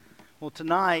Well,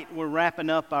 tonight we're wrapping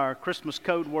up our Christmas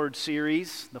code word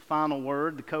series. The final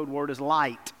word, the code word is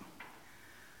light.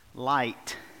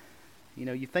 Light. You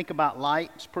know, you think about light,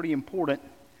 it's pretty important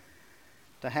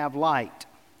to have light.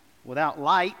 Without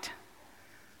light,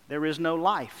 there is no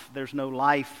life. There's no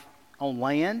life on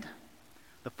land,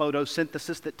 the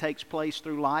photosynthesis that takes place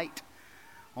through light,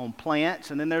 on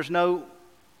plants, and then there's no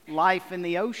life in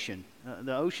the ocean.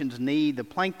 The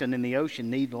plankton in the ocean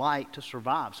need light to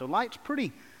survive. So light's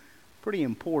pretty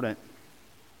important,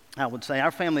 I would say.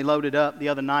 Our family loaded up the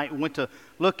other night. We went to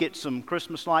look at some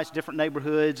Christmas lights, different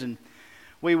neighborhoods, and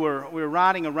we were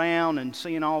riding around and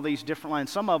seeing all these different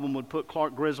lights. Some of them would put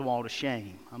Clark Griswold to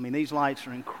shame. I mean, these lights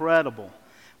are incredible.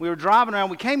 We were driving around.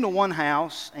 We came to one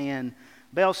house, and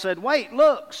Belle said, "Wait,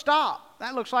 look, stop.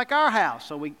 That looks like our house."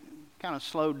 So we kind of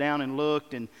slowed down and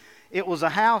looked, and it was a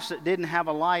house that didn't have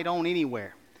a light on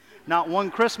anywhere. Not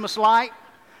one Christmas light,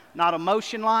 not a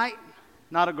motion light,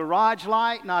 not a garage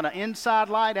light, not an inside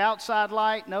light, outside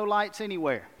light, no lights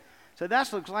anywhere. So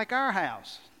that looks like our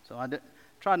house. So I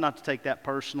tried not to take that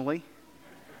personally.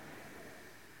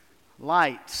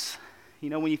 Lights. You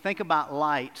know, when you think about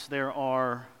lights, there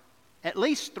are at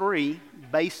least three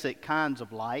basic kinds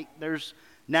of light. There's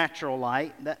natural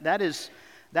light. That is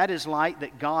light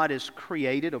that God has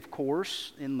created, of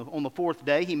course. On the fourth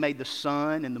day, He made the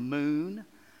sun and the moon.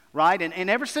 Right? And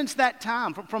ever since that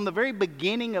time, from the very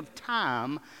beginning of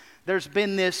time, there's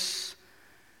been this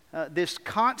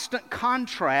constant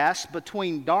contrast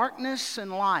between darkness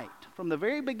and light. From the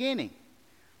very beginning,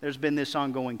 there's been this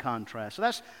ongoing contrast. So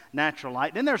that's natural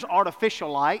light. Then there's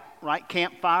artificial light, right?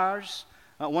 Campfires.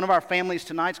 One of our families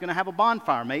tonight is going to have a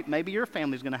bonfire. Maybe your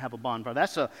family's going to have a bonfire.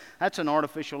 That's an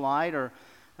artificial light, or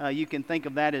you can think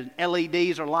of that as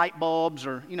LEDs or light bulbs,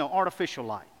 or artificial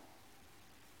light.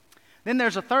 Then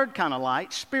there's a third kind of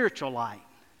light, spiritual light.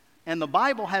 And the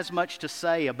Bible has much to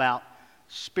say about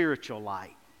spiritual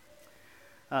light.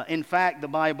 In fact, the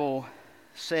Bible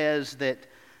says that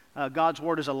God's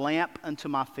Word is a lamp unto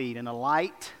my feet and a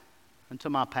light unto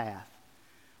my path.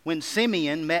 When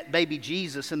Simeon met baby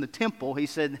Jesus in the temple, he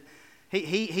said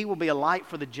he will be a light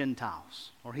for the Gentiles,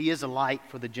 or he is a light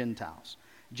for the Gentiles.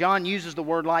 John uses the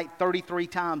word light 33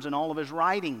 times in all of his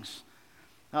writings.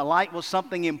 Light was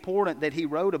something important that he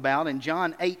wrote about, and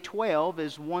John 8:12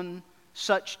 is one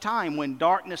such time when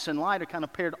darkness and light are kind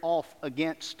of paired off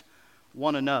against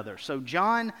one another. So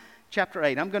John chapter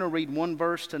 8, I'm going to read one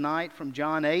verse tonight from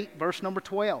John 8, verse number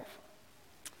 12.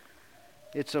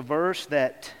 It's a verse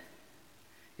that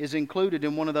is included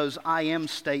in one of those I am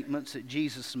statements that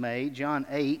Jesus made. John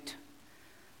 8,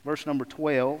 verse number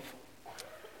 12.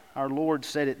 Our Lord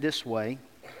said it this way.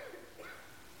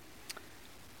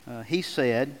 He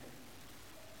said,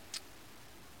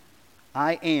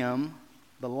 "I am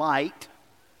the light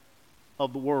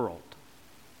of the world."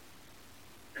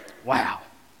 Wow.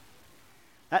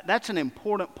 That's an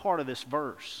important part of this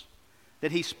verse,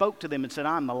 that he spoke to them and said,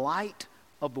 "I'm the light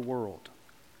of the world."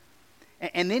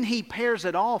 And then he pairs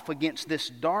it off against this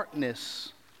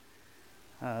darkness.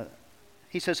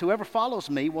 He says, "Whoever follows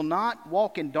me will not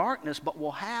walk in darkness, but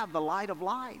will have the light of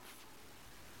life."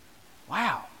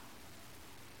 Wow.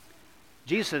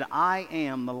 Jesus said, "I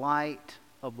am the light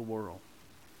of the world."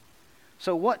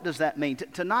 So what does that mean?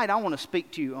 Tonight I want to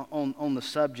speak to you on the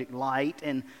subject light,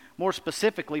 and more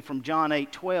specifically from John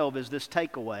 8:12 is this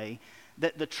takeaway,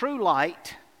 that the true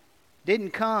light didn't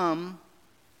come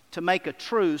to make a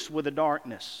truce with the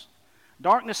darkness.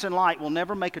 Darkness and light will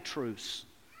never make a truce.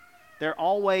 They're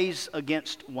always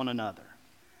against one another.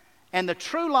 And the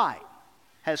true light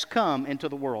has come into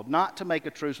the world, not to make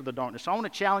a truce with the darkness. So I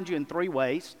want to challenge you in three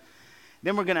ways.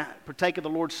 Then we're going to partake of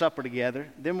the Lord's Supper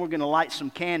together. Then we're going to light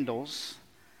some candles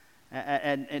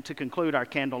and to conclude our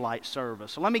candlelight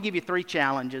service. So let me give you three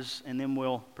challenges, and then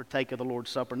we'll partake of the Lord's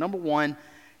Supper. Number one,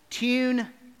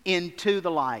 tune into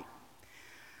the light.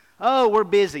 Oh, we're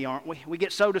busy, aren't we? We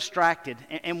get so distracted.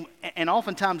 And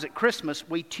oftentimes at Christmas,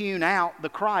 we tune out the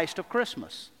Christ of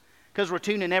Christmas because we're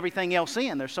tuning everything else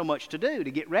in. There's so much to do to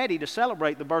get ready to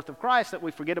celebrate the birth of Christ that we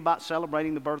forget about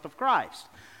celebrating the birth of Christ.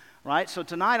 Right? So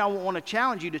tonight I want to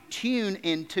challenge you to tune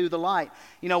into the light.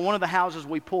 You know, one of the houses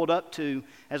we pulled up to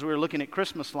as we were looking at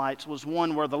Christmas lights was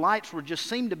one where the lights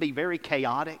seemed to be very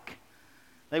chaotic.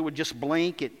 They would just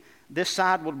blink. This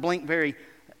side would blink very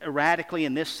erratically,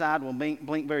 and this side will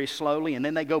blink very slowly, and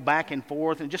then they go back and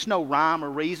forth, and just no rhyme or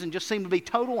reason. Just seemed to be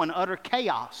total and utter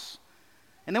chaos.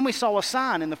 And then we saw a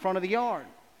sign in the front of the yard.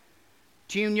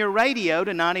 Tune your radio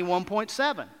to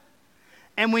 91.7.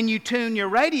 And when you tune your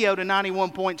radio to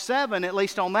 91.7, at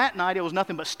least on that night, it was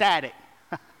nothing but static.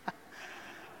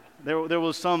 There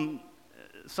was some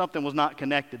something was not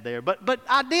connected there. But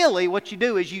ideally, what you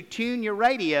do is you tune your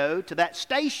radio to that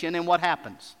station, and what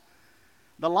happens?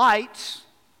 The lights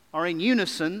are in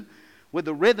unison with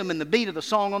the rhythm and the beat of the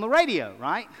song on the radio,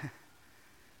 right?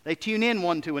 They tune in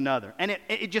one to another. And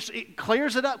it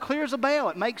clears it up, clears the bell.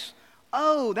 It makes,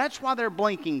 oh, that's why they're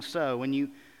blinking so. And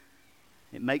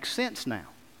it makes sense now.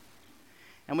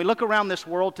 And we look around this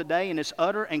world today, and it's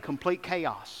utter and complete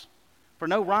chaos. For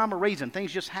no rhyme or reason.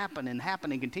 Things just happen and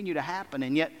happen and continue to happen.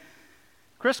 And yet,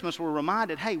 Christmas, we're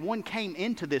reminded, hey, one came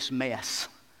into this mess.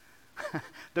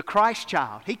 The Christ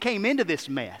child. He came into this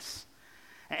mess.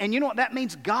 And you know what that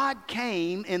means? God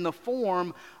came in the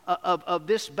form of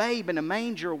this babe in a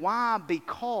manger. Why?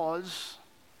 Because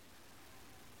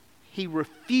He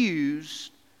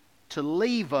refused to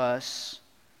leave us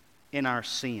in our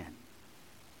sin.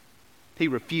 He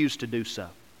refused to do so.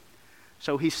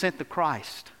 So He sent the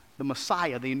Christ, the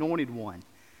Messiah, the Anointed One.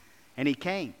 And He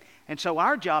came. And so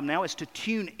our job now is to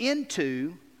tune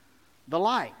into the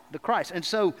light, the Christ. And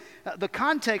so the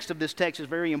context of this text is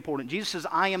very important. Jesus says,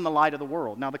 I am the light of the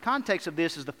world. Now the context of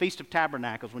this is the Feast of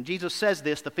Tabernacles. When Jesus says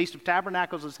this, the Feast of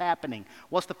Tabernacles is happening.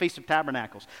 What's the Feast of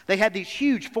Tabernacles? They had these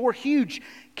four huge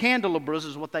candelabras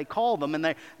is what they call them.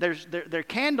 And they're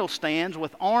candle stands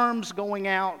with arms going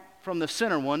out from the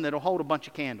center one that'll hold a bunch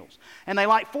of candles. And they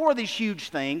light four of these huge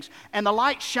things, and the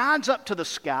light shines up to the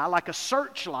sky like a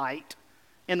searchlight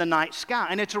in the night sky.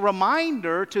 And it's a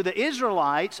reminder to the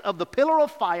Israelites of the pillar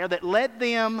of fire that led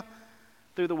them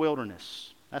through the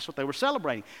wilderness. That's what they were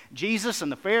celebrating. Jesus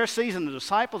and the Pharisees and the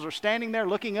disciples are standing there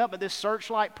looking up at this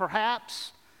searchlight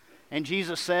perhaps, and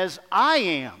Jesus says, I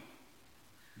am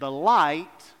the light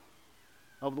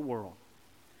of the world.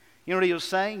 You know what He was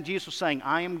saying? Jesus was saying,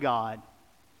 I am God.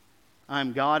 I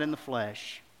am God in the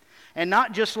flesh. And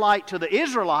not just light to the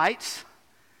Israelites,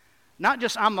 not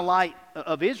just I'm the light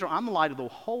of Israel, I'm the light of the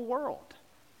whole world.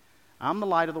 I'm the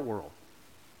light of the world.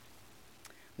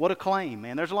 What a claim,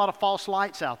 man. There's a lot of false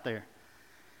lights out there.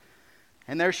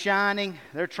 And they're shining,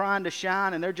 they're trying to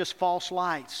shine, and they're just false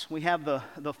lights. We have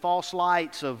the false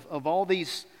lights of all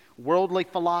these worldly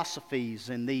philosophies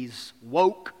and these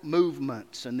woke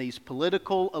movements and these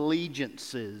political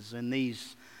allegiances and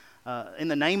these in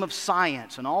the name of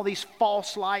science, and all these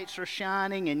false lights are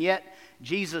shining, and yet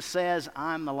Jesus says,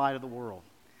 I'm the light of the world.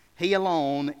 He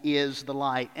alone is the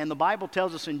light. And the Bible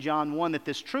tells us in John 1 that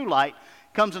this true light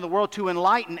comes in the world to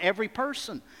enlighten every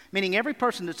person, meaning every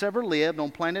person that's ever lived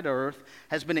on planet Earth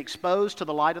has been exposed to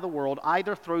the light of the world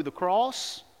either through the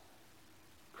cross,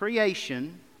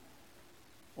 creation,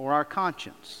 or our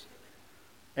conscience.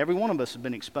 Every one of us has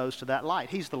been exposed to that light.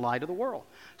 He's the light of the world.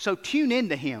 So tune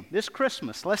into Him this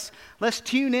Christmas. Let's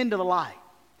tune into the light.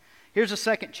 Here's a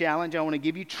second challenge I want to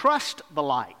give you. Trust the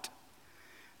light.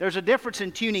 There's a difference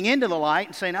in tuning into the light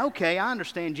and saying, okay, I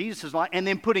understand Jesus' light, and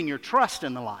then putting your trust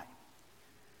in the light.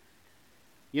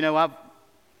 You know,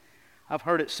 I've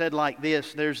heard it said like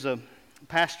this. There's a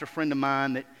pastor friend of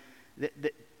mine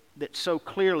that so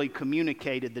clearly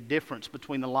communicated the difference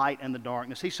between the light and the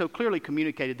darkness. He so clearly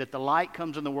communicated that the light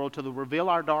comes in the world to reveal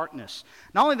our darkness.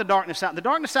 Not only the darkness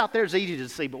out there is easy to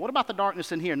see, but what about the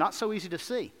darkness in here? Not so easy to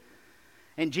see.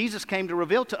 And Jesus came to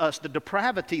reveal to us the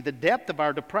depravity, the depth of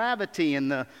our depravity,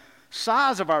 and the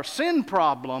size of our sin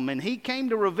problem. And He came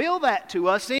to reveal that to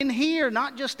us in here,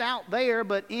 not just out there,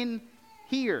 but in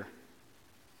here.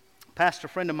 A pastor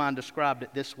friend of mine described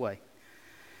it this way.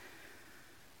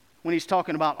 When he's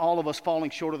talking about all of us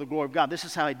falling short of the glory of God, this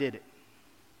is how he did it.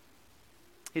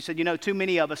 He said, you know, too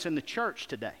many of us in the church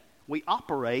today, we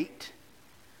operate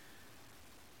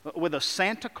with a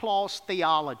Santa Claus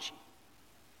theology.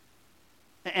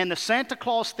 And the Santa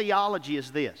Claus theology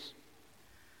is this.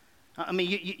 I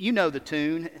mean, you know the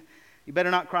tune. You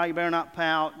better not cry, you better not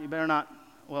pout, you better not,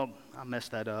 well, I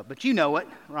messed that up, but you know it,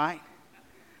 right?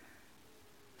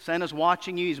 Santa's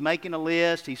watching you, He's making a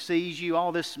list, He sees you,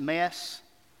 all this mess.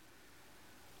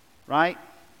 Right?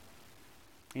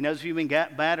 He knows if you've been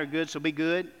bad or good, so be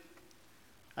good.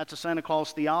 That's a Santa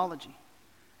Claus theology.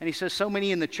 And he says so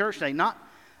many in the church today, not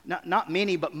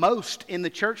many, but most in the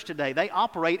church today, they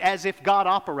operate as if God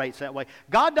operates that way.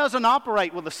 God doesn't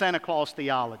operate with a Santa Claus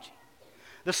theology.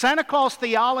 The Santa Claus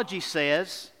theology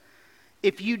says,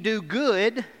 if you do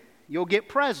good, you'll get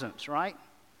presents, right?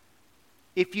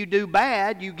 If you do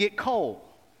bad, you get coal.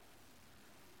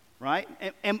 Right?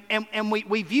 And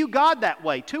we view God that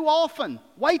way too often,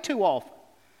 way too often.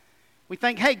 We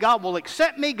think, hey, God will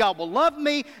accept me, God will love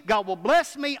me, God will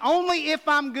bless me only if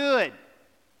I'm good.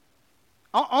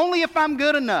 Only if I'm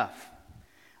good enough.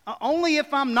 Only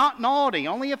if I'm not naughty.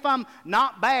 Only if I'm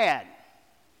not bad.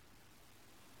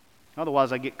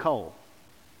 Otherwise, I get cold.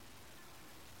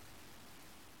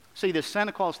 See, this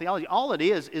Santa Claus theology, all it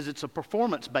is it's a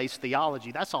performance-based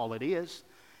theology. That's all it is.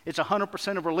 It's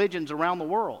 100% of religions around the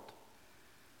world.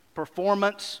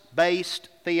 Performance-based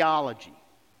theology.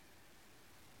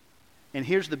 And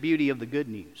here's the beauty of the good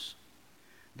news.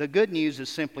 The good news is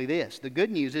simply this. The good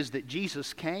news is that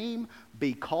Jesus came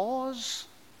because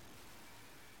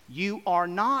you are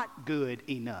not good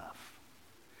enough.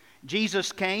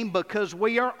 Jesus came because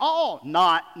we are all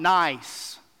not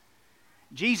nice.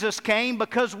 Jesus came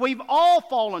because we've all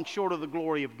fallen short of the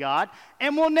glory of God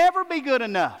and will never be good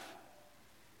enough.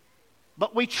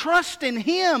 But we trust in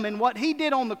Him and what He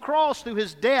did on the cross through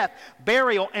His death,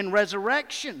 burial, and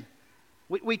resurrection.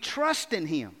 We trust in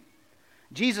Him.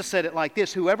 Jesus said it like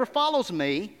this: whoever follows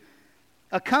me,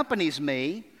 accompanies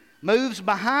me, moves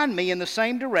behind me in the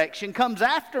same direction, comes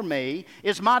after me,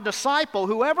 is my disciple.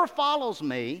 Whoever follows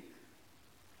me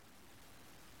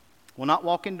will not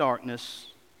walk in darkness,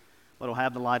 but will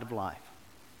have the light of life.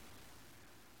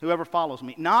 Whoever follows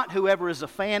me. Not whoever is a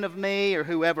fan of me or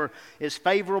whoever is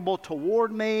favorable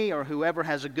toward me or whoever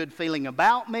has a good feeling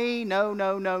about me. No,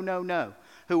 no, no, no, no.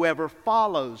 Whoever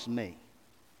follows me.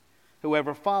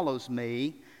 Whoever follows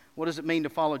me. What does it mean to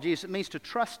follow Jesus? It means to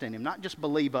trust in Him. Not just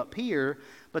believe up here,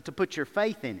 but to put your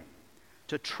faith in Him.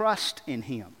 To trust in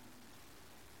Him.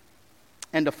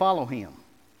 And to follow Him.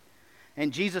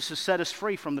 And Jesus has set us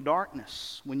free from the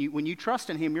darkness. When you trust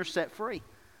in Him, you're set free.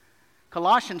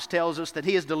 Colossians tells us that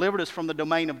He has delivered us from the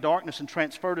domain of darkness and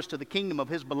transferred us to the kingdom of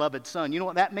His beloved Son. You know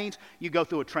what that means? You go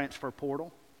through a transfer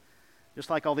portal. Just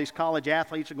like all these college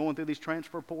athletes are going through these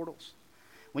transfer portals.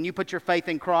 When you put your faith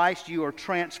in Christ, you are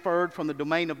transferred from the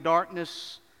domain of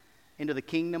darkness into the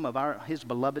kingdom of His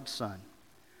beloved Son.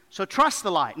 So trust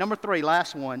the light. Number 3,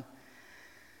 last one.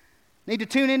 Need to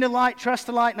tune into the light, trust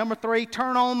the light. Number 3,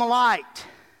 turn on the light.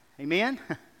 Amen?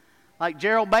 Like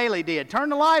Gerald Bailey did. Turn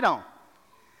the light on.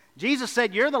 Jesus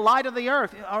said, you're the light of the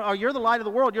earth, or you're the light of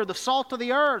the world. You're the salt of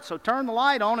the earth. So turn the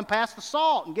light on and pass the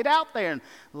salt and get out there and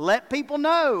let people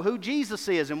know who Jesus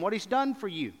is and what He's done for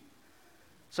you.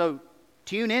 So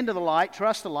tune into the light,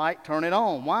 trust the light, turn it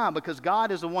on. Why? Because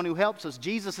God is the one who helps us.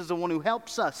 Jesus is the one who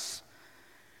helps us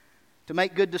to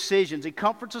make good decisions. He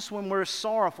comforts us when we're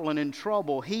sorrowful and in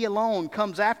trouble. He alone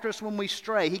comes after us when we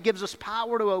stray. He gives us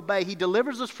power to obey. He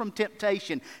delivers us from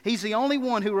temptation. He's the only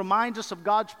one who reminds us of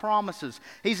God's promises.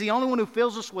 He's the only one who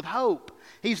fills us with hope.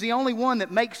 He's the only one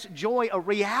that makes joy a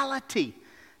reality.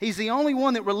 He's the only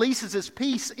one that releases His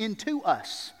peace into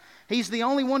us. He's the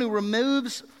only one who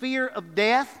removes fear of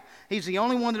death. He's the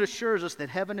only one that assures us that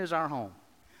heaven is our home.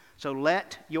 So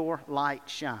let your light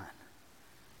shine.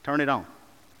 Turn it on.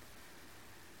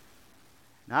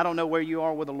 Now, I don't know where you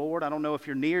are with the Lord. I don't know if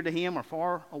you're near to Him or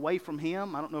far away from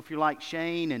Him. I don't know if you're like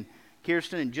Shane and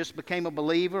Kirsten and just became a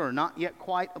believer or not yet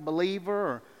quite a believer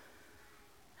or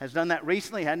has done that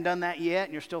recently, hadn't done that yet,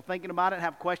 and you're still thinking about it,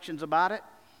 have questions about it.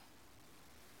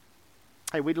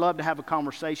 Hey, we'd love to have a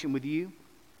conversation with you.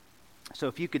 So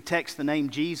if you could text the name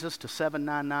Jesus to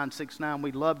 79969,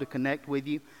 we'd love to connect with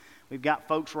you. We've got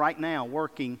folks right now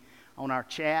working on our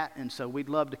chat, and so we'd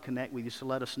love to connect with you, so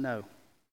let us know.